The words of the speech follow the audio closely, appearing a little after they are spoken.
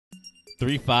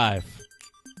3-5.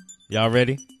 Y'all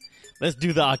ready? Let's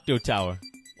do the Octo Tower.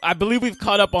 I believe we've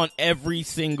caught up on every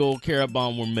single carrot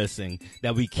bomb we're missing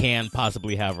that we can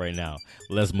possibly have right now.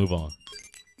 Let's move on.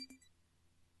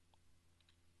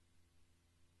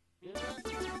 To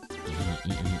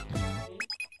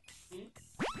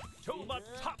the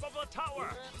top of the tower.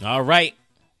 All right.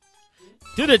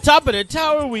 To the top of the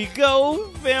tower we go,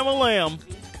 fam-a-lam.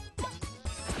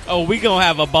 Oh, we gonna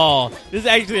have a ball. This is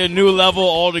actually a new level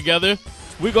altogether.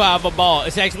 We gonna have a ball.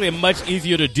 It's actually much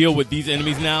easier to deal with these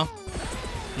enemies now.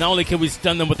 Not only can we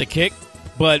stun them with a kick,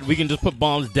 but we can just put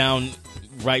bombs down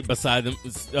right beside them,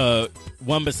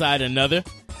 one beside another.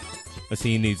 Let's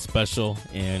see, he needs special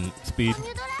and speed.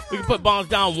 We can put bombs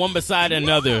down one beside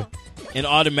another and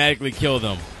automatically kill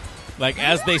them. Like,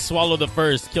 as they swallow the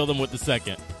first, kill them with the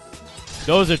second.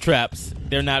 Those are traps.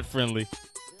 They're not friendly.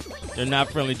 They're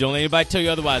not friendly. Don't let anybody tell you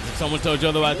otherwise. If someone told you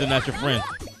otherwise, they're not your friend.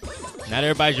 Not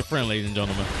everybody's your friend, ladies and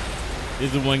gentlemen.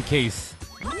 This is one case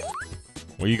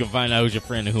where you can find out who's your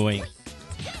friend and who ain't.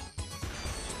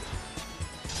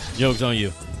 Joke's on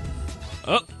you.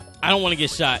 Oh, I don't want to get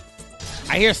shot.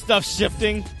 I hear stuff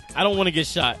shifting. I don't want to get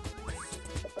shot.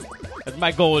 That's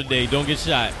my goal today. Don't get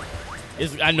shot.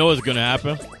 I know it's going to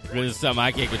happen because it's something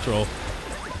I can't control.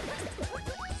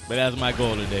 But that's my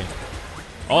goal today.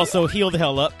 Also, heal the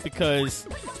hell up because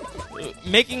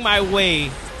making my way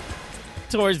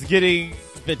towards getting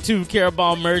the 2 carrot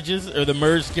bomb merges, or the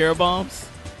merged carrot bombs,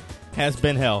 has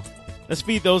been hell. Let's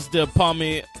feed those to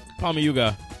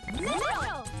Palmayuga.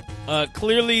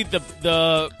 Clearly,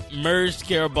 the merged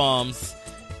carrot bombs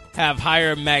have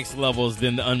higher max levels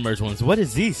than the unmerged ones. What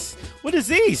is this? What is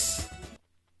this?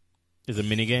 Is it a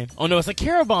minigame? Oh, no, it's a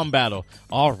carrot bomb battle.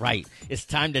 All right. It's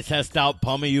time to test out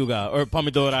Palmayuga, or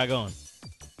Palmadoragon.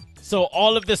 So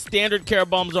all of the standard carrot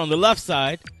bombs are on the left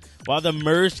side, while the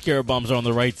merged carrot bombs are on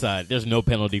the right side. There's no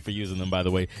penalty for using them, by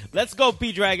the way. Let's go,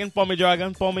 P-Dragon,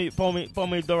 Palmadragon,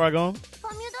 Palmadoragon.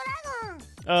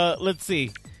 Let's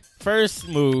see. First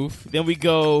move, then we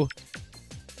go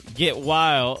get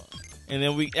wild, and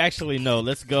then we actually no.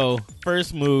 Let's go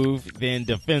first move, then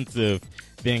defensive,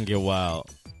 then get wild.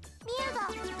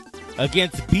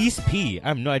 Against Beast P. I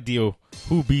have no idea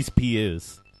who Beast P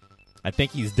is. I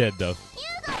think he's dead though.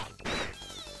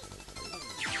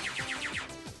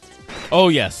 Oh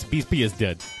yes, Beast P is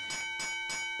dead.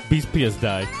 Beast P has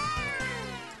died.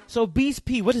 So Beast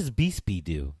P, what does Beast P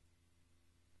do?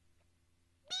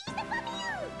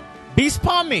 Beast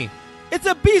Palmy. It's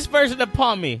a beast version of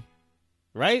Palmy.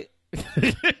 Right?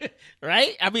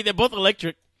 Right? I mean, they're both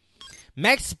electric.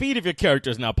 Max speed of your character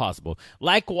is now possible.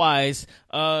 Likewise,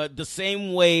 the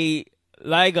same way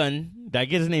Ligon, did I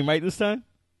get his name right this time?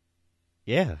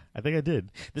 Yeah, I think I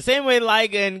did. The same way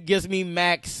Ligon gives me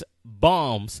max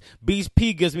bombs, Beast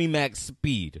P gives me max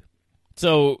speed.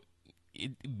 So,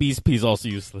 Beast P is also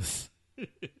useless.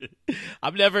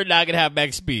 I'm never not going to have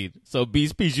max speed. So,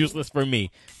 Beast P is useless for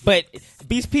me. But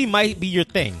Beast P might be your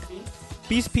thing.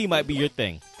 Beast P might be your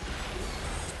thing.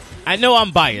 I know I'm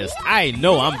biased.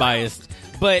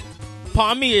 But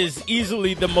Palmy is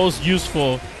easily the most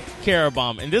useful carrot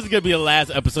bomb. And this is going to be the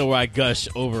last episode where I gush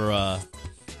over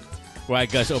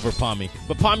Palmy.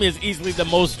 But Palmy is easily the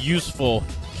most useful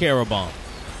carrot bomb.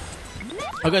 I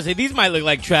was going to say, these might look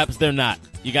like traps. They're not.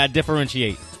 You got to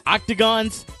differentiate.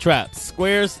 Octagons, traps.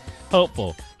 Squares,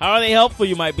 helpful. How are they helpful,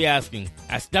 you might be asking?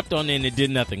 I stepped on it and it did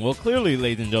nothing. Well, clearly,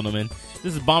 ladies and gentlemen,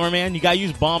 this is Bomberman. You got to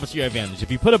use bombs to your advantage.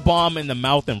 If you put a bomb in the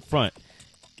mouth in front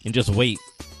and just wait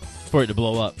for it to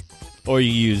blow up, or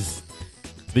you use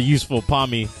the useful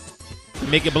Palmy to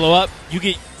make it blow up, you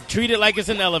get treated like it's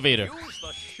an elevator. Use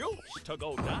the chutes to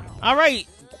go down. All right,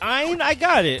 I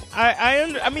got it.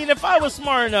 I mean, if I was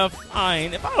smart enough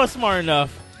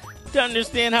to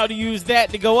understand how to use that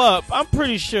to go up, I'm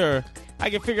pretty sure I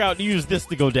can figure out to use this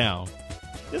to go down.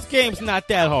 This game's not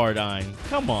that hard, Ein.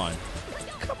 Come on,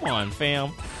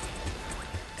 fam.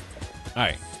 All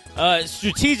right.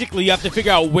 Strategically, you have to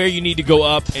figure out where you need to go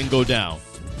up and go down.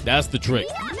 That's the trick.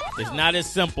 It's not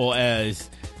as simple as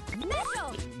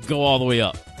go all the way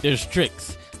up. There's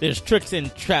tricks. There's tricks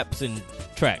and traps and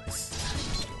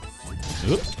tracks.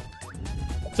 Oops.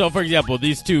 So, for example,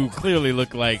 these two clearly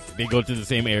look like they go to the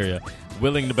same area.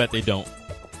 Willing to bet they don't.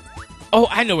 Oh,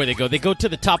 I know where they go. They go to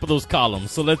the top of those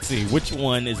columns. So let's see. Which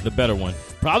one is the better one?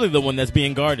 Probably the one that's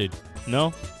being guarded.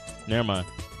 No? Never mind.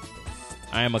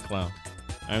 I am a clown.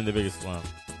 I am the biggest clown.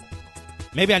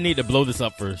 Maybe I need to blow this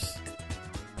up first.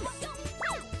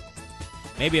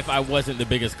 Maybe if I wasn't the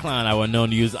biggest clown, I would have known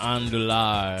to use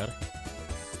Andular.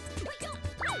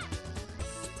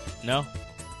 No?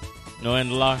 No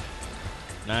Andular?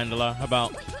 No Andular? How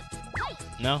about?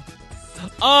 No?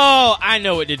 Oh, I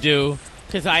know what to do.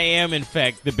 Because I am, in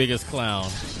fact, the biggest clown.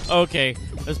 Okay,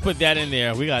 let's put that in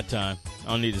there. We got time.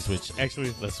 I don't need to switch.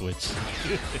 Actually, let's switch.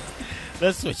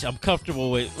 Let's switch. I'm comfortable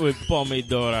with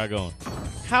Pomidora going.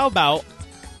 How about...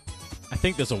 I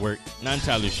think this will work. Not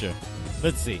entirely sure.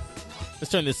 Let's see.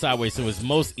 Let's turn this sideways so it's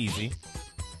most easy.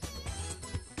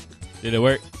 Did it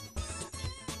work?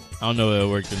 I don't know if it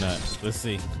worked or not. Let's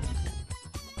see.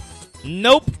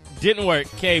 Nope. Didn't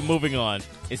work. Okay, moving on.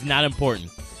 It's not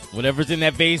important. Whatever's in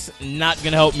that vase, not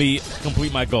going to help me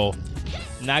complete my goal.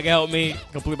 Not going to help me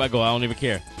complete my goal. I don't even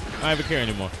care. I don't even care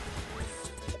anymore.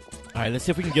 All right, let's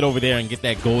see if we can get over there and get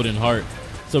that golden heart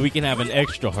so we can have an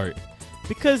extra heart.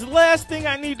 Because the last thing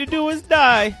I need to do is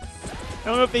die. I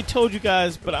don't know if they told you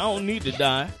guys, but I don't need to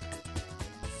die.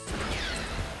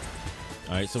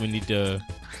 All right, so we need to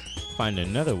find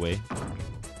another way.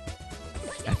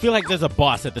 I feel like there's a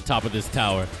boss at the top of this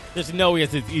tower. There's no way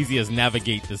it's as easy as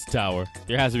navigate this tower.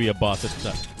 There has to be a boss at the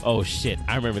top. Oh, shit.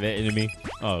 I remember that enemy.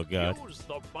 Oh, God. Use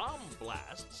the bomb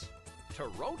blasts to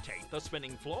rotate the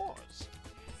spinning floors.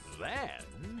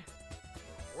 Then,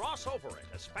 cross over it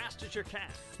as fast as you can.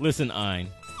 Listen, Ein.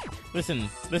 Listen,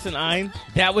 Ein.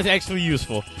 That was actually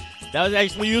useful. That was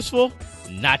actually useful.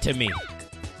 Not to me.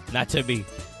 Not to me.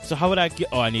 So how would I get...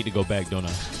 Oh, I need to go back, don't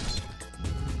I?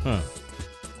 Huh.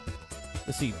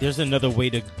 Let's see. There's another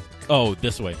way to... Oh,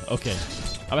 this way. Okay.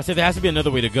 I'm about to say there has to be another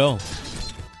way to go.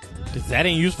 Because that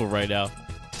ain't useful right now.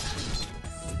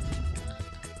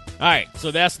 Alright, so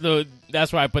that's where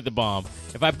I put the bomb.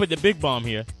 If I put the big bomb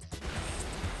here...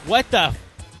 What the...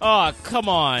 Oh, come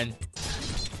on.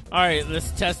 Alright, let's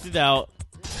test it out.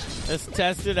 Let's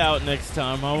test it out next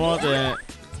time. I want that.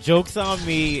 Joke's on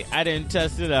me. I didn't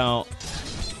test it out.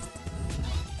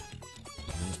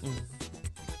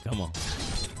 Come on.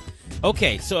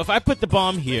 Okay, so if I put the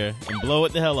bomb here and blow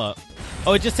it the hell up.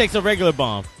 Oh, it just takes a regular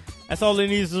bomb. That's all it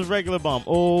needs is a regular bomb.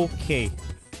 Okay.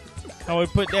 How we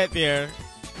put that there.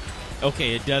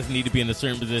 Okay, it does need to be in a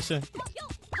certain position.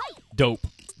 Dope.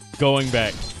 Going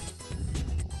back.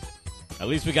 At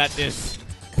least we got this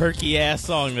perky ass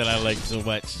song that I like so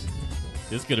much.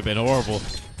 This could have been horrible.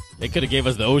 They could have gave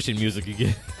us the ocean music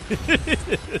again.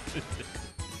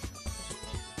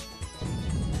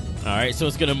 Alright, so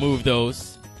it's going to move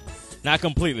those. Not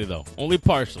completely, though. Only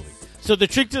partially. So the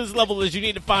trick to this level is you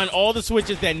need to find all the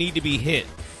switches that need to be hit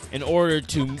in order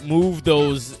to move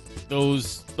those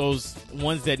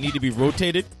ones that need to be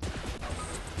rotated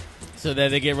so that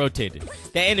they get rotated.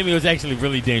 That enemy was actually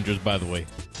really dangerous, by the way.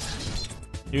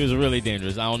 He was really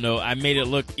dangerous. I don't know. I made it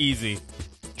look easy.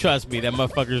 Trust me, that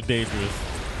motherfucker's dangerous.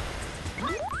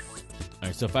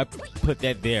 Alright, so if I put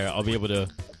that there, I'll be able to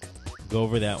go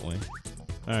over that way.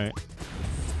 Alright.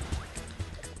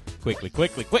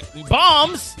 Quickly.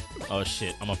 Bombs! Oh,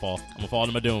 shit. I'm gonna fall. I'm gonna fall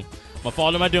to my doom. I'm gonna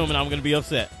fall to my doom, and I'm gonna be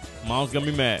upset. Mom's gonna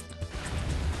be mad.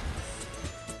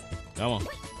 Come on.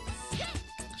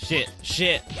 Shit.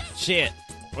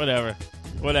 Whatever,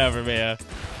 man.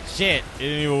 Shit. It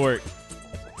didn't even work.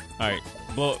 Alright.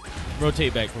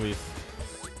 Rotate back, please.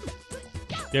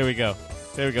 There we go.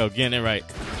 Getting it right.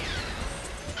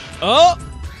 Oh!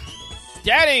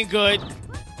 That ain't good.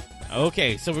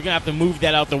 Okay, so we're going to have to move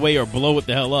that out the way or blow it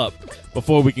the hell up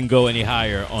before we can go any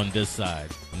higher on this side.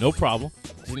 No problem.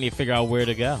 Just need to figure out where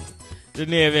to go.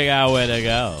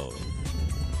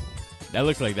 That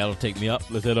looks like that'll take me up.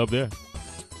 Let's head up there.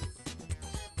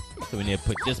 So we need to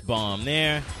put this bomb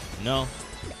there. No.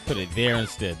 Put it there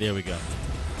instead. There we go.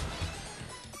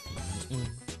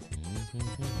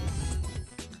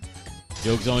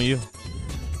 Joke's on you.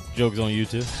 Joke's on you,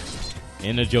 too.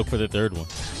 And a joke for the third one.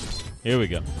 Here we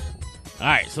go. All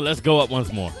right, so let's go up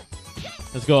once more.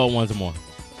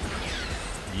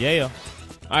 Yeah.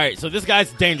 All right, so this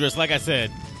guy's dangerous, like I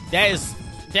said.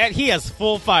 He has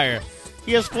full fire.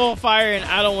 And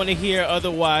I don't want to hear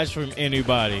otherwise from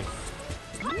anybody.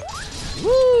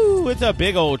 Woo! It's a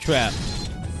big old trap.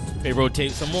 They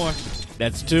rotate some more.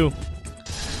 That's 2.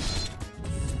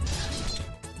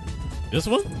 This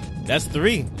one? That's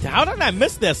 3. How did I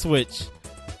miss that switch?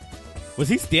 Was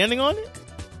he standing on it?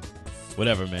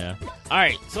 Whatever, man. All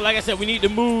right, so like I said, we need to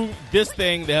move this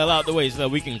thing the hell out the way so that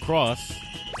we can cross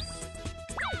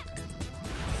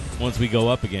once we go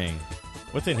up again.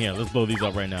 What's in here? Let's blow these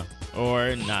up right now.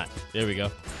 Or not. There we go.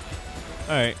 All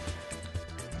right.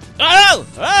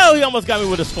 Oh, he almost got me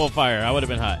with his full fire. I would have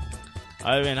been hot.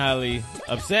 I would have been highly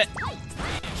upset.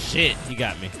 Shit, he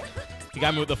got me. He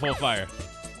got me with the full fire.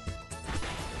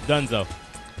 Dunzo.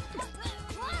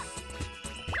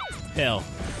 Hell.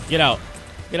 Get out.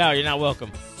 You're not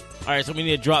welcome. All right, so we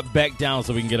need to drop back down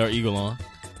so we can get our eagle on.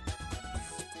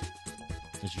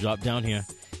 Let's drop down here.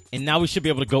 And now we should be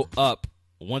able to go up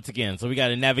once again. So we got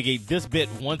to navigate this bit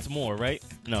once more, right?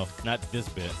 No, not this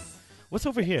bit. What's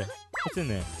over here? What's in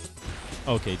there?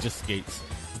 Okay, just skates.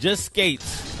 Just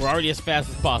skates. We're already as fast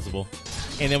as possible.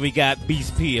 And then we got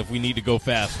Beast P if we need to go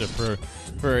faster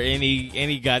for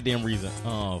any goddamn reason.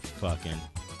 Oh, fucking.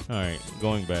 All right,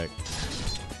 going back.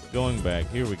 Going back.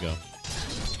 Here we go.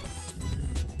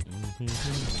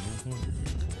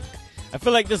 I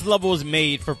feel like this level was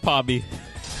made for Pobby.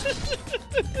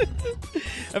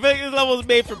 I feel like this level was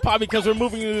made for Pobby because we're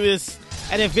moving through this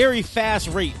at a very fast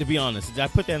rate, to be honest. Did I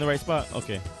put that in the right spot?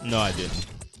 Okay. No, I didn't.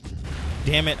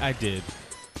 Damn it, I did.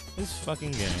 This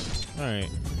fucking game. All right.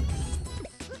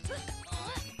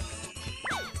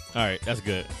 All right, that's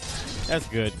good. That's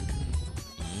good.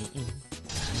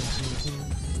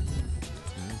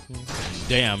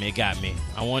 Damn, it got me.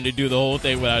 I wanted to do the whole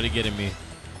thing without it getting me.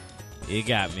 It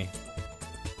got me.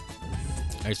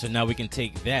 All right, so now we can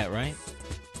take that, right?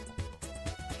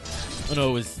 Oh,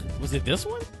 no, was it this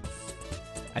one?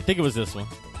 I think it was this one.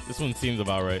 This one seems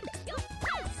about right.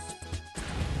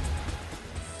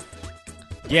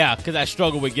 Yeah, because I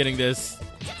struggle with getting this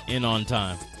in on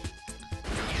time.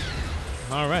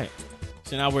 All right.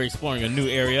 So now we're exploring a new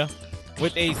area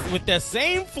with that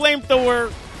same flamethrower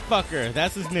fucker.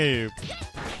 That's his name.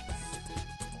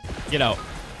 Get out.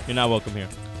 You're not welcome here.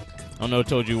 I don't know who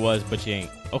told you you was, but you ain't.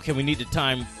 Okay, we need to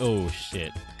time. Oh,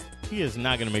 shit. He is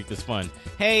not going to make this fun.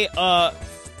 Hey,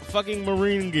 fucking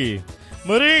Meringue.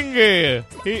 Meringue.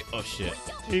 Oh, shit.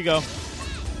 Here you go.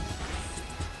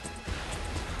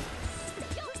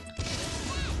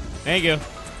 Thank you.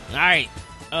 All right.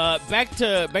 Back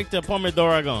to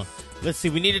Pomodoro. Let's see.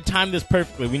 We need to time this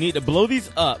perfectly. We need to blow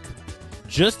these up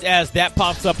just as that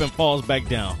pops up and falls back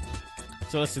down.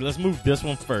 So let's see. Let's move this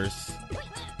one first.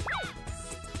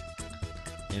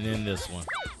 And then this one.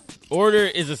 Order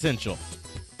is essential.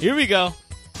 Here we go.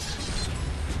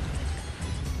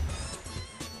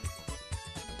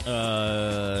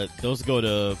 Those go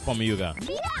to Pomiyuga.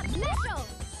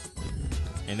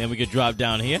 And then we could drop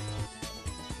down here.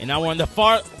 And now we're on the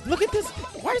far... Look at this.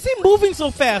 Why is he moving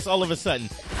so fast all of a sudden?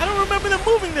 I don't remember them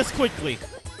moving this quickly.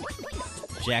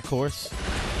 Jack horse.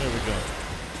 There we go.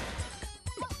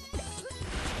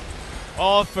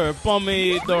 All for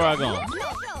Pomidoro.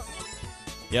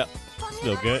 Yep.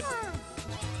 Still good.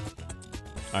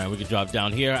 All right, we can drop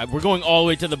down here. We're going all the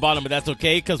way to the bottom, but that's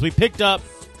okay because we picked up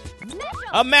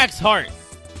a Max Heart.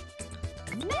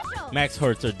 Max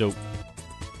Hearts are dope.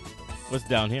 What's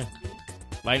down here?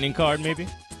 Lightning card, maybe?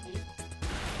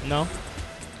 No?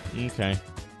 Okay.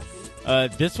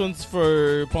 This one's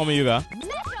for Pomiyuga.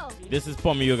 This is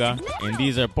Pomiyuga, and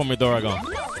these are Pomidoro,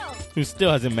 who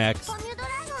still hasn't maxed.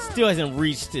 Still hasn't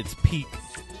reached its peak.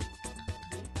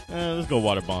 Let's go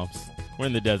water bombs. We're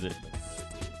in the desert.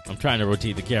 I'm trying to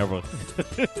rotate the camera.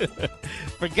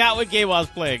 Forgot what game I was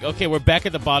playing. Okay, we're back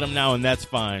at the bottom now, and that's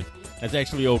fine. That's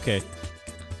actually okay.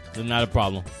 It's not a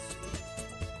problem.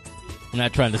 I'm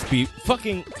not trying to speed.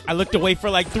 Fucking, I looked away for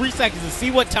like 3 seconds to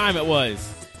see what time it was.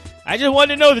 I just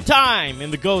wanted to know the time,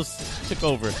 and the ghost took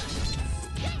over.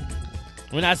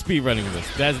 We're not speed running this.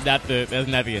 That's not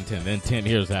the intent. The intent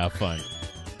here is to have fun.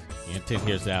 The intent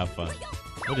here is to have fun.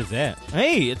 What is that?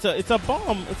 Hey, it's a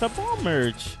bomb. It's a bomb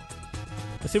merge.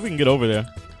 Let's see if we can get over there.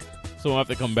 So we'll have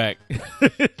to come back.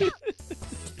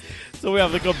 So we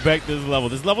have to come back to this level.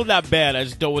 This level's not bad. I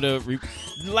just don't want to...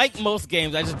 like most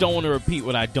games, I just don't want to repeat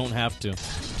what I don't have to.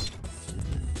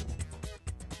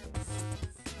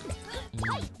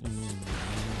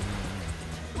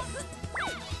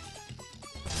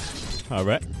 All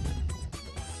right.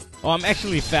 Oh, I'm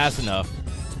actually fast enough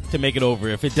to make it over.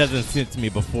 If it doesn't sense me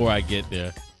before I get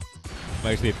there,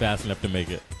 I'm actually fast enough to make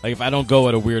it. Like if I don't go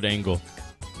at a weird angle.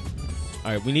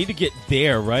 All right, we need to get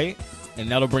there, right? And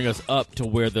that'll bring us up to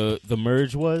where the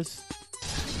merge was.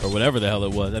 Or whatever the hell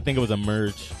it was. I think it was a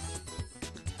merge.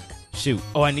 Shoot.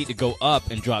 Oh, I need to go up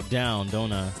and drop down,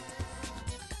 don't I?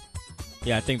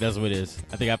 Yeah, I think that's what it is.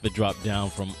 I think I have to drop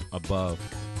down from above.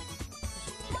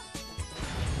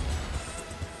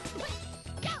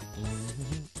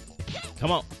 Come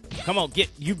on. Come on, get...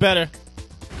 You better.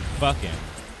 Fucking.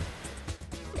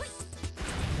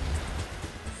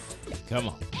 Come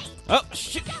on. Oh,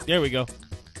 shit. There we go.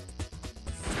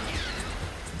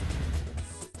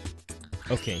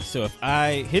 Okay, so if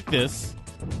I hit this,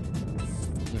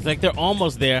 it's like they're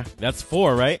almost there. That's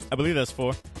 4, right? I believe that's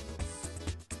 4.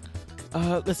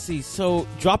 Let's see. So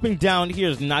dropping down here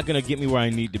is not going to get me where I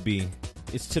need to be.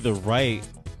 It's to the right.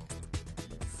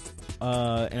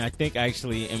 And I think I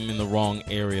actually am in the wrong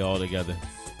area altogether.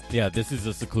 Yeah, this is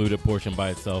a secluded portion by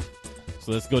itself.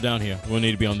 So let's go down here. We don't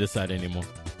need to be on this side anymore.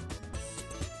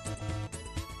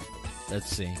 Let's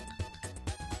see.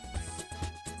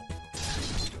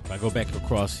 If I go back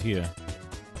across here.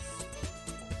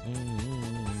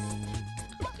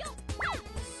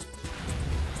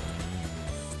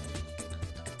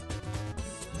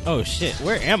 Oh shit,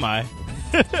 where am I?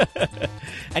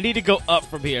 I need to go up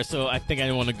from here, so I think I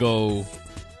want to go.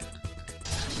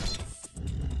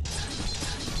 I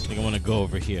think I want to go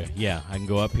over here. Yeah, I can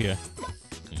go up here.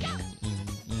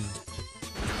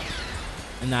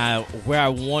 And now, where I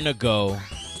want to go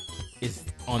is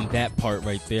on that part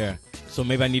right there. So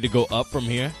maybe I need to go up from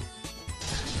here.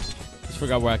 Just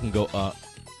forgot where I can go up.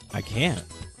 I can't.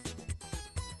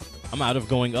 I'm out of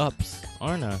going ups,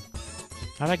 aren't I?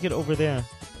 How'd I get over there?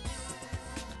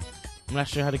 I'm not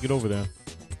sure how to get over there.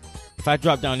 If I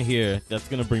drop down here, that's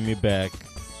going to bring me back.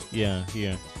 Yeah,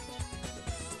 here.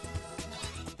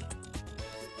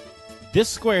 This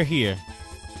square here.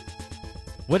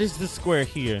 What is this square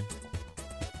here?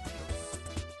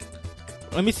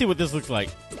 Let me see what this looks like.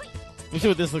 Let me see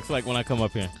what this looks like when I come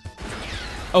up here.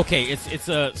 Okay, it's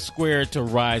a square to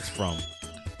rise from.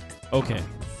 Okay.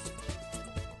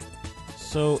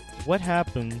 So, what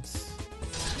happens...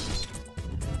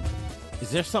 Is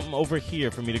there something over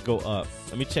here for me to go up?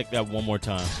 Let me check that one more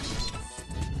time.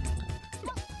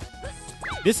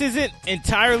 This isn't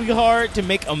entirely hard to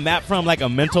make a map from, like a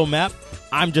mental map.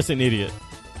 I'm just an idiot.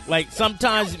 Like,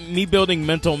 sometimes me building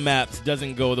mental maps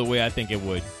doesn't go the way I think it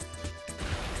would.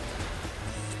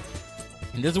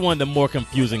 And this is one of the more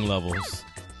confusing levels.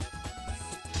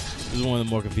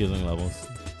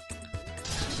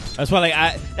 That's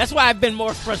why, that's why I've been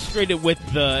more frustrated with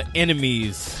the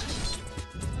enemies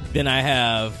than I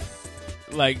have,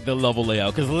 like, the level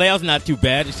layout. Because the layout's not too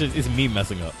bad. It's just, it's me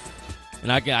messing up. And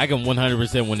I can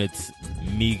 100% when it's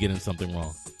me getting something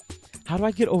wrong. How do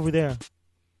I get over there?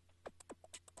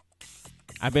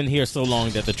 I've been here so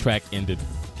long that the track ended.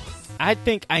 I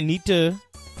think I need to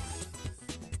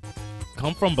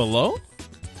come from below?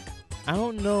 I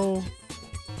don't know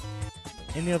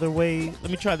any other way.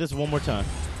 Let me try this one more time.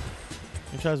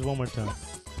 If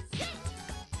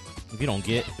you don't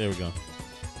get, there we go.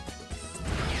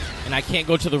 And I can't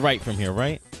go to the right from here,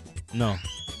 right? No.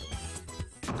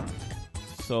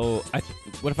 So,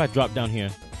 what if I drop down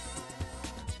here?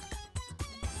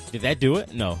 Did that do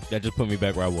it? No, that just put me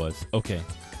back where I was. Okay.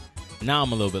 Now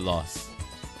I'm a little bit lost.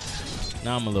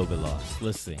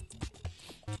 Let's see.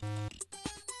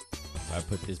 If I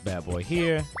put this bad boy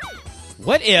here.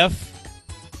 What if...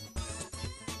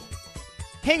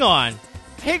 Hang on.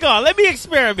 Let me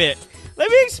experiment.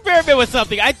 With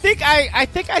something. I think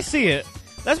I see it.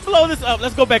 Let's blow this up.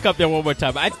 Let's go back up there one more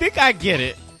time. I think I get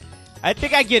it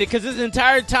because this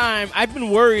entire time I've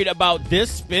been worried about this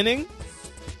spinning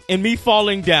and me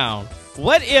falling down.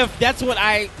 What if that's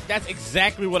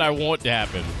exactly what I want to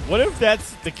happen? What if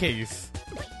that's the case?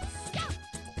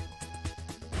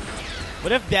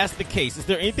 Is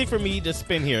there anything for me to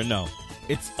spin here? No.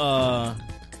 It's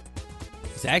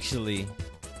actually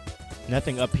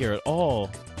nothing up here at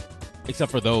all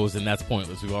except for those, and that's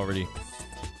pointless. We've already...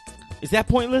 Is that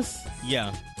pointless?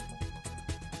 Yeah.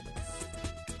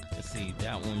 Let's see.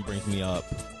 That one brings me up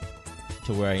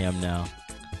to where I am now.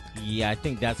 Yeah, I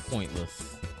think that's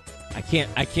pointless. I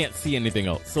can't see anything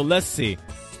else. So let's see.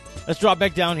 Let's drop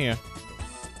back down here.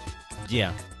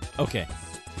 Yeah. Okay.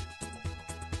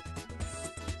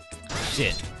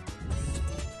 Shit.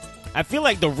 I feel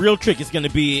like the real trick is going to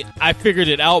be I figured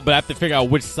it out, but I have to figure out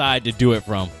which side to do it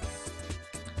from.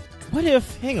 What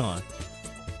if... Hang on.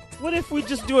 What if we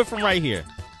just do it from right here?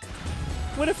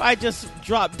 What if I just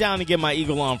drop down and get my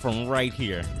eagle on from right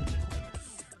here?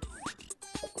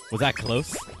 Was that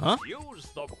close? Huh?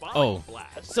 Oh.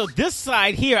 So this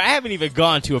side here, I haven't even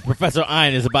gone to. Professor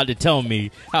Iron is about to tell me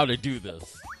how to do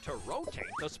this. To rotate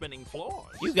the spinning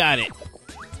floors. You got it.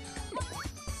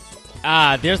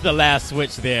 Ah, there's the last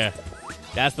switch there.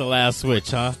 That's the last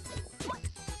switch, huh?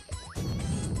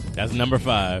 That's number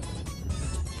 5.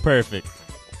 Perfect.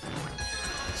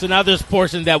 So now there's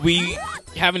portions that we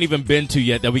haven't even been to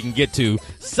yet that we can get to,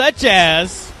 such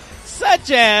as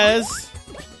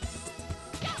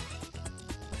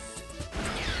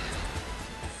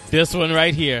this one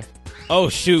right here. Oh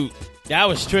shoot, that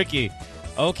was tricky.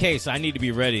 Okay, so I need to be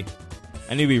ready.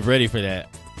 For that.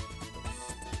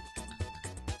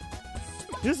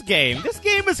 This game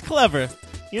is clever.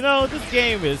 You know, this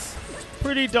game is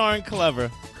pretty darn clever.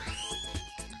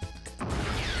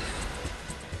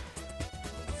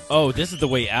 Oh, this is the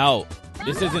way out.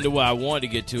 This isn't the way I wanted to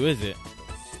get to, is it?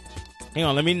 Hang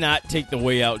on, let me not take the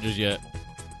way out just yet.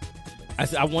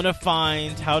 I want to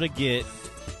find how to get...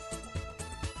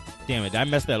 Damn it, did I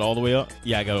mess that all the way up?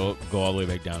 Yeah, I gotta go all the way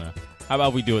back down now. How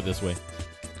about we do it this way?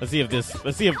 Let's see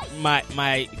if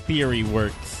my theory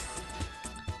works.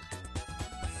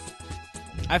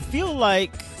 I feel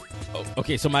like... Oh,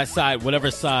 okay, so my side,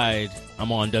 whatever side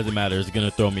I'm on, doesn't matter. It's going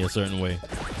to throw me a certain way.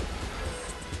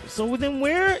 So then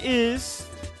where is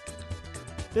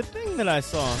the thing that I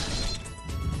saw?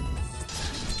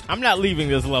 I'm not leaving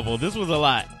this level. This was a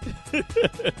lot.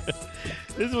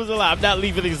 This was a lot. I'm not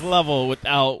leaving this level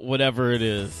without whatever it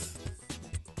is.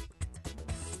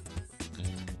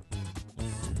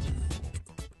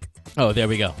 Oh, there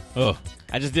we go. Oh,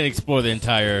 I just didn't explore the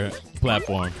entire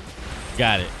platform.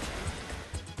 Got it.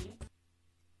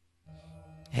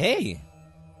 Hey.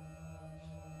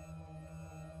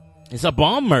 It's a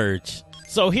bomb merge.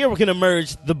 So here we're going to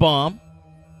merge the bomb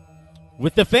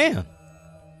with the fan.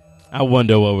 I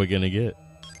wonder what we're going to get.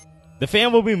 The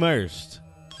fan will be merged.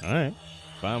 All right.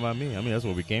 Fine by me. I mean, that's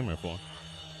what we came here for.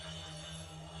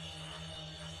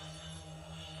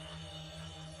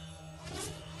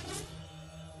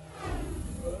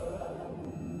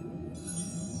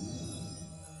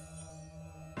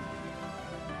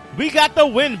 We got the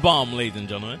wind bomb, ladies and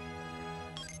gentlemen.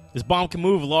 This bomb can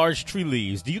move large tree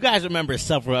leaves. Do you guys remember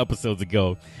several episodes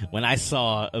ago when I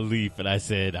saw a leaf and I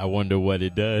said, I wonder what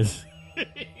it does? This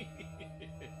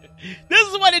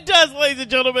is what it does, ladies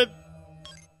and gentlemen.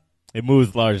 It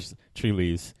moves large tree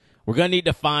leaves. We're going to need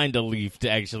to find a leaf to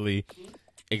actually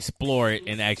explore it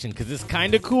in action because it's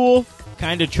kind of cool,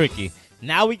 kind of tricky.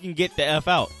 Now we can get the F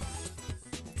out.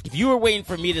 If you were waiting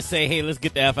for me to say, hey, let's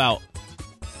get the F out,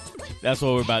 that's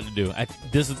what we're about to do.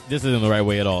 This isn't the right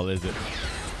way at all, is it?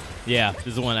 Yeah, this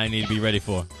is the one I need to be ready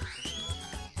for. All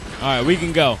right, we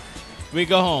can go. We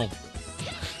go home.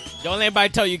 Don't let anybody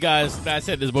tell you guys that I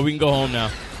said this, but we can go home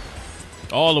now.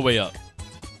 All the way up.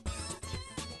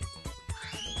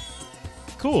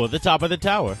 Cool, the top of the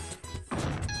tower.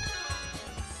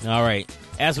 All right.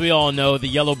 As we all know, the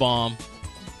yellow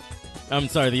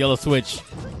switch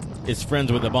is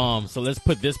friends with the bomb. So let's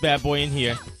put this bad boy in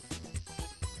here.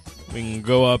 We can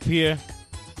go up here.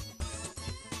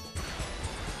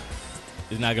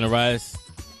 It's not going to rise.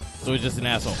 So it's just an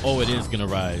asshole. Oh, it is going to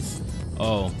rise.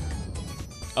 Oh.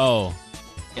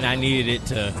 And I needed it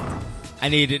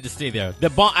to stay there. The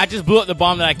bomb, I just blew up the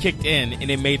bomb that I kicked in, and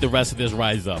it made the rest of this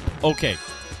rise up. Okay.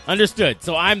 Understood.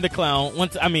 So I'm the clown.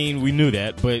 We knew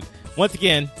that, but once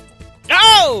again.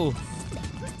 Oh!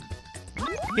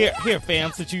 Here,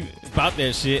 fam, since you about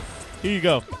that shit. Here you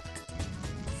go.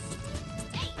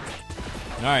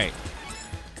 All right.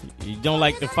 You don't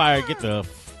like the fire, get the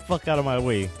fuck out of my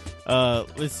way. There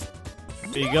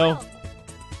you go.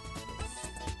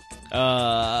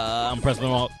 I'm pressing the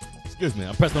wrong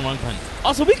button.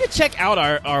 Also, we could check out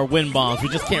our wind bombs. We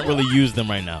just can't really use them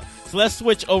right now. So let's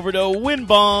switch over to wind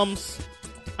bombs.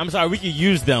 I'm sorry, we could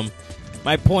use them.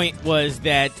 My point was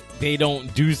that they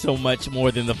don't do so much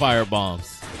more than the fire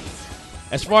bombs.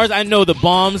 As far as I know, the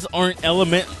bombs aren't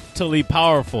elementally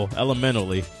powerful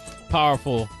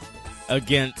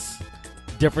against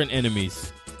different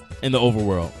enemies in the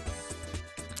overworld.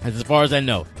 As far as I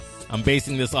know. I'm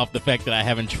basing this off the fact that I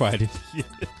haven't tried it yet.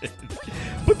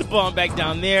 Put the bomb back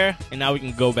down there, and now we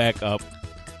can go back up.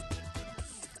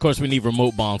 Of course, we need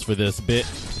remote bombs for this bit.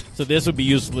 So this would be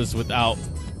useless without...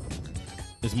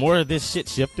 Is more of this shit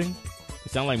shifting?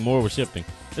 It sounds like more was shifting.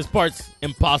 This part's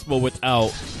impossible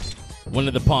without one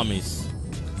of the pommies.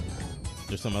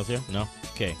 There's something else here? No?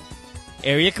 Okay.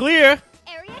 Area clear!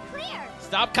 Area clear!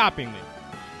 Stop copying me.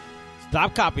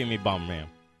 Stop copying me, Bomberman.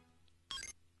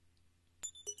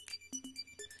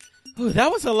 Ooh,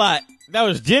 that was a lot. That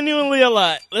was genuinely a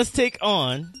lot. Let's take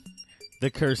on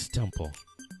the Cursed Temple.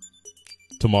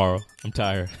 Tomorrow. I'm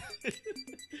tired.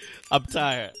 I'm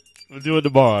tired. We'll do it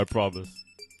tomorrow, I promise.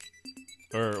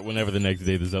 Or whenever the next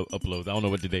day this uploads. I don't know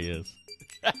what today is.